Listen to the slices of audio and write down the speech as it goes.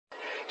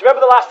Do you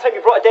remember the last time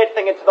you brought a dead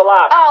thing into the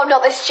lab? Oh,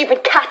 not this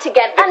stupid cat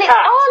again. And it's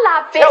our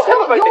lab, Fitz,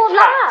 not your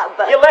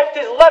lab. You left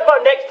his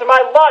liver next to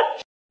my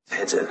lunch.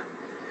 Heads in.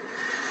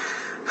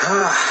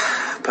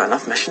 But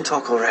enough mission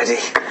talk already.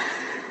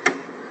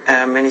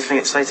 Anything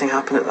exciting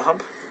happen at the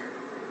hub?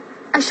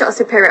 I shot a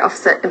superior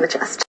officer in the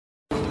chest.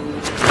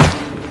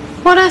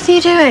 What on earth are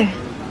you doing?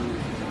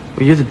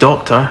 Well, you're the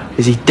doctor.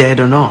 Is he dead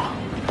or not?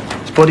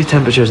 His body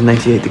temperature is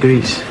 98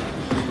 degrees.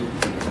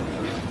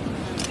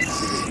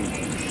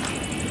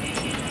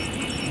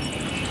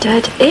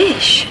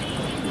 Dead-ish.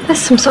 There's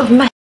some sort of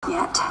mess.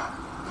 Yet.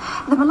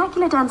 The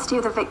molecular density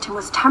of the victim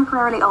was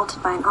temporarily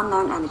altered by an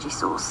unknown energy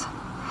source.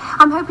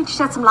 I'm hoping to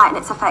shed some light on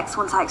its effects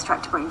once I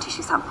extract a brain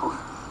tissue sample.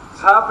 It's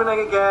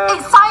happening again.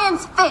 It's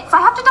science, Fitz! I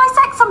have to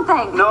dissect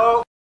something!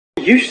 No.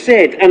 You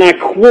said, and I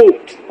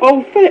quote,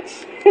 "Oh,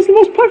 Fitz, it's the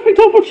most perfect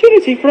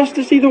opportunity for us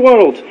to see the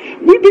world.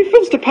 We'd be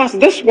fools to pass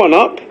this one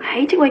up." I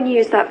hate it when you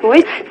use that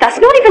voice. That's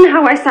not even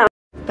how I sound.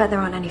 Bet there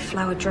aren't any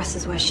flower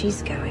dresses where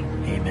she's going.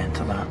 Amen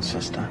to that,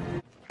 sister.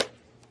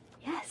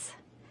 Yes.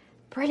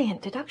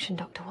 Brilliant deduction,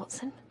 Dr.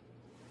 Watson.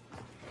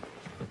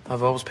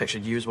 I've always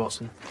pictured you as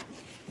Watson.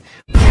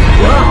 Thank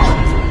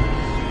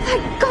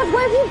God,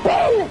 where have you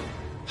been?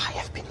 I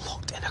have been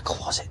locked in a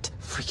closet,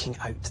 freaking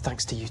out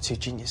thanks to you two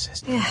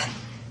geniuses. Yeah.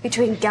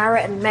 Between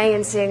Garrett and May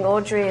and seeing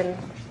Audrey and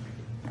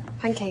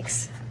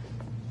pancakes.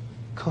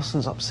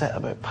 Coulson's upset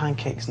about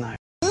pancakes now.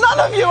 None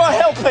of you are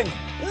helping!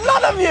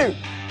 None of you!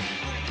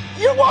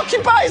 You're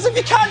walking by as if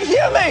you can't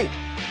hear me!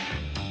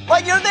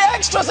 Like you're the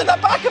extras in the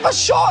back of a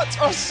shot!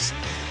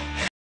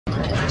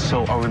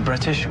 So, are we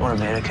British or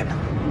American?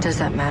 Does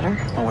that matter?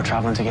 Well, we're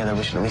travelling together,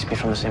 we should at least be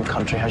from the same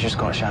country. How's your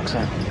Scottish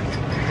accent?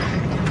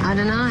 I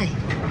don't know.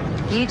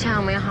 You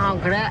tell me how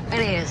great it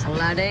is,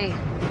 laddie.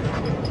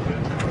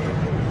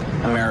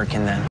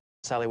 American, then.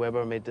 Sally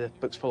Weber made the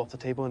books fall off the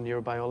table in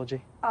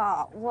neurobiology.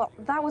 Well,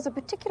 that was a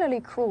particularly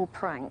cruel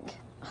prank.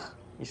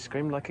 You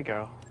screamed like a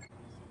girl.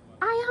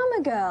 I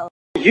am a girl.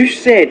 You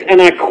said,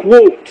 and I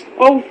quote,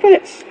 "Oh,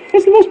 Fitz,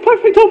 it's the most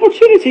perfect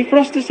opportunity for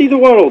us to see the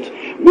world.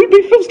 We'd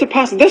be fools to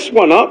pass this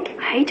one up."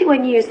 I hate it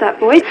when you use that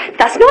voice.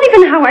 That's not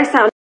even how I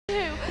sound.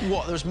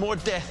 What, there's more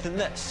death than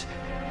this?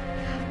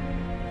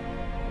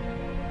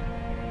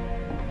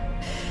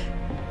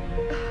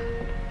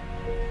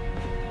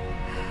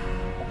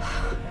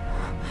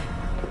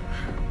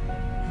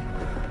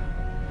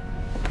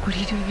 What are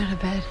you doing out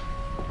of bed?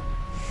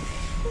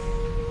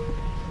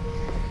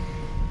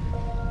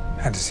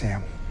 Had to see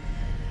him.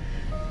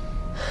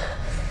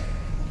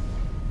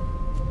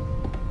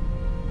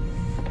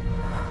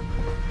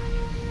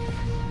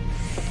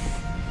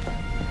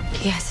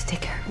 He has to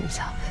take care of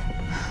himself.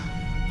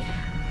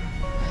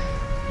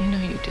 You know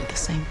you do the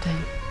same thing.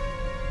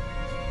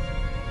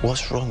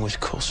 What's wrong with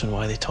Coulson?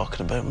 Why are they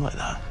talking about him like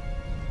that?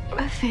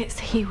 Fitz,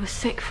 he was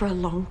sick for a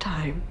long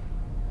time.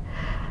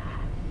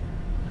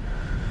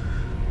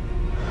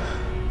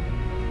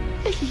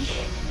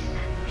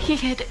 He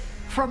hid it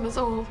from us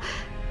all.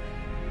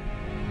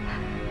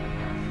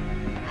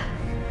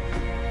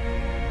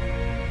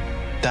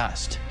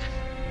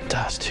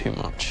 That's too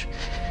much.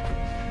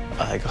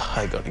 I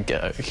gotta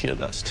get out of here.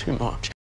 That's too much.